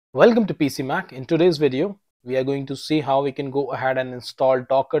Welcome to PcMac. In today's video, we are going to see how we can go ahead and install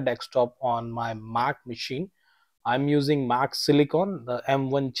Docker desktop on my Mac machine. I'm using Mac Silicon, the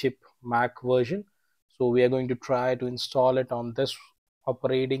M1 chip Mac version. So we are going to try to install it on this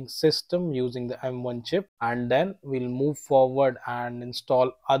operating system using the M1 chip, and then we'll move forward and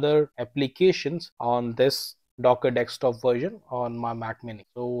install other applications on this Docker desktop version on my Mac mini.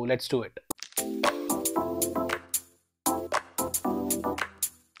 So let's do it.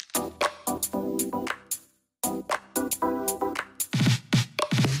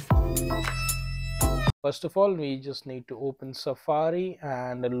 First of all, we just need to open Safari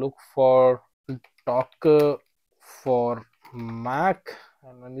and look for Docker for Mac.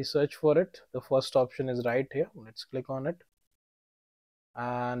 And when we search for it, the first option is right here. Let's click on it.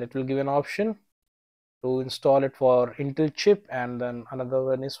 And it will give an option to install it for Intel chip, and then another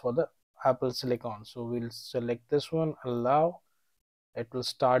one is for the Apple Silicon. So we'll select this one, allow. It will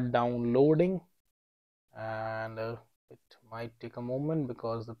start downloading, and it might take a moment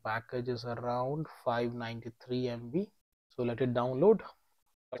because the package is around 593 MB. So let it download.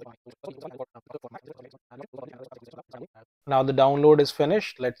 Now the download is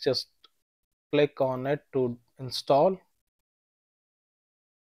finished. Let's just click on it to install,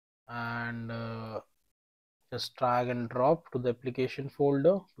 and just drag and drop to the application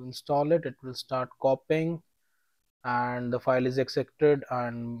folder to install it. It will start copying, and the file is accepted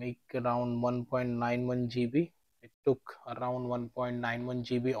and make around 1.91 GB. It took around 1.91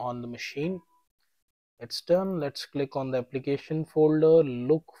 GB on the machine. It's done. Let's click on the application folder,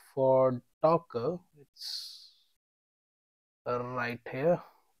 look for Docker. It's right here.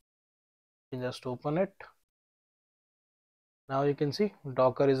 You can just open it. Now you can see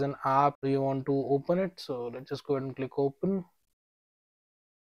Docker is an app. Do you want to open it? So let's just go ahead and click open,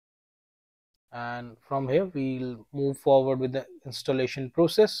 and from here we'll move forward with the installation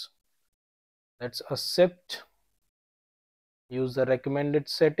process. Let's accept, use the recommended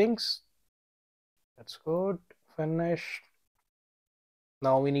settings. That's good. Finish.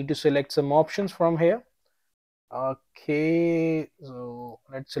 Now we need to select some options from here. Okay, so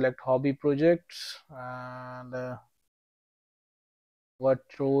let's select hobby projects, and what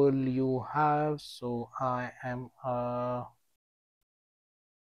role you have. So I am a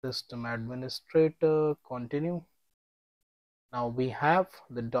system administrator. Continue. Now we have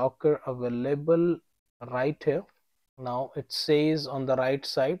the Docker available right here. Now it says on the right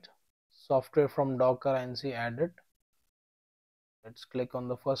side, software from Docker NC added. Let's click on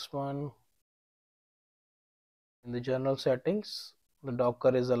the first one. In the general settings, the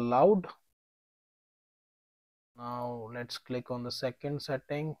Docker is allowed. Now let's click on the second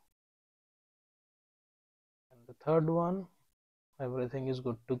setting, and the third one. Everything is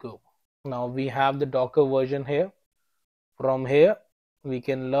good to go. Now we have the Docker version here. From here we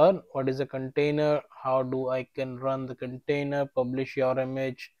can learn what is a container, how do I can run the container, publish your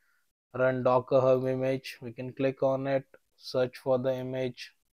image, run Docker Hub image. We can click on it, search for the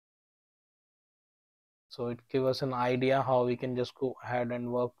image, so it gives us an idea how we can just go ahead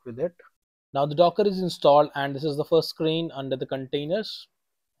and work with it. Now the Docker is installed, and this is the first screen under the containers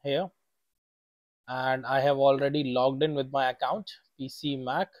here, and I have already logged in with my account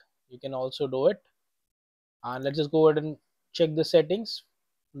PcMac. You can also do it, and let's just go ahead and check the settings.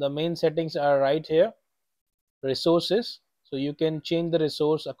 The main settings are right here. Resources, so you can change the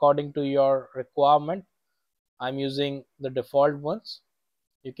resource according to your requirement. I'm using the default ones.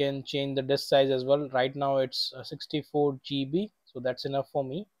 You can change the disk size as well. Right now it's 64 GB, so that's enough for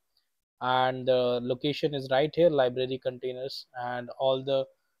me. And the location is right here, library containers, and all the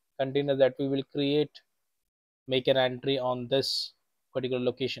containers that we will create make an entry on this particular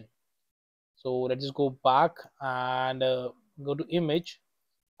location. So let's just go back and go to image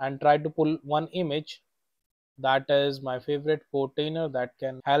and try to pull one image. That is my favorite container that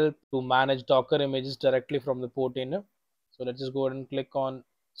can help to manage Docker images directly from the container. So let's just go ahead and click on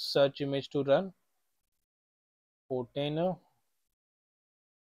search image to run container.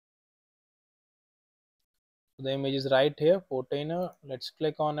 So the image is right here, container. Let's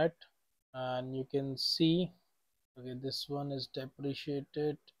click on it, and you can see, okay, this one is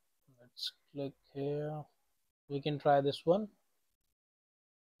deprecated. Let's click here. We can try this one.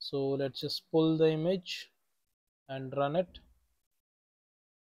 So let's just pull the image and run it.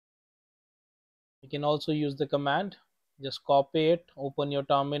 You can also use the command. Just copy it, open your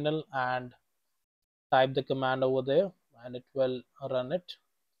terminal and type the command over there, and it will run it.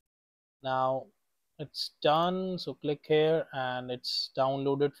 Now it's done, so click here, and it's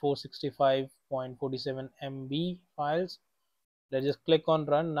downloaded 465.47 MB files. Let's just click on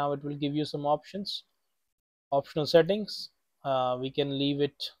run. Now it will give you some options, optional settings. We can leave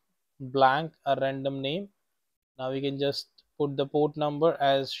it blank, a random name. Now we can just put the port number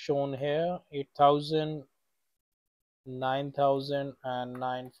as shown here, 8000, 9000 and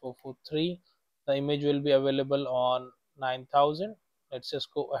 9443. The image will be available on 9000. Let's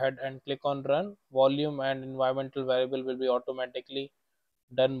just go ahead and click on run. Volume and environmental variable will be automatically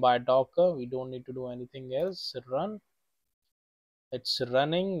done by Docker. We don't need to do anything else. Run. It's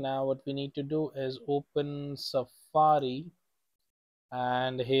running. Now what we need to do is open Safari,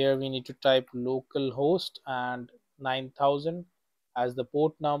 and here we need to type localhost and 9000 as the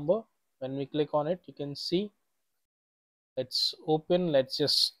port number. When we click on it, you can see it's open. Let's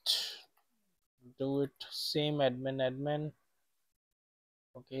just do it same admin.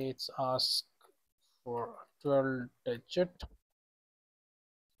 Okay, it's asked for 12 digit.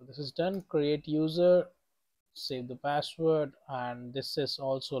 So this is done. Create user, save the password, and this is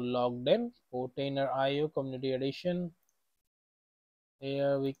also logged in. Container IO community edition.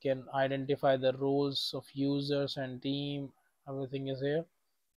 Here we can identify the roles of users and team. Everything is here.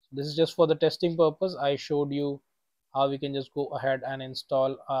 This is just for the testing purpose. I showed you how we can just go ahead and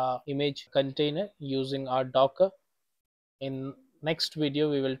install a image container using our Docker. In next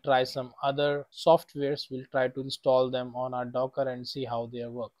video we will try some other softwares. We'll try to install them on our Docker and see how they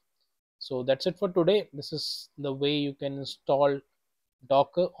work. So that's it for today. This is the way you can install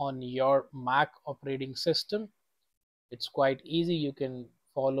Docker on your Mac operating system. It's quite easy. You can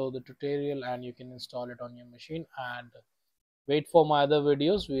follow the tutorial and you can install it on your machine, and wait for my other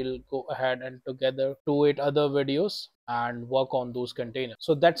videos. We'll go ahead and together 2-8 other videos and work on those containers.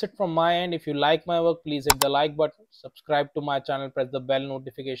 So that's it from my end. If you like my work, please hit the like button, subscribe to my channel, press the bell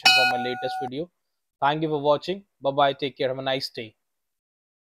notification for my latest video. Thank you for watching. Bye bye, take care, have a nice day.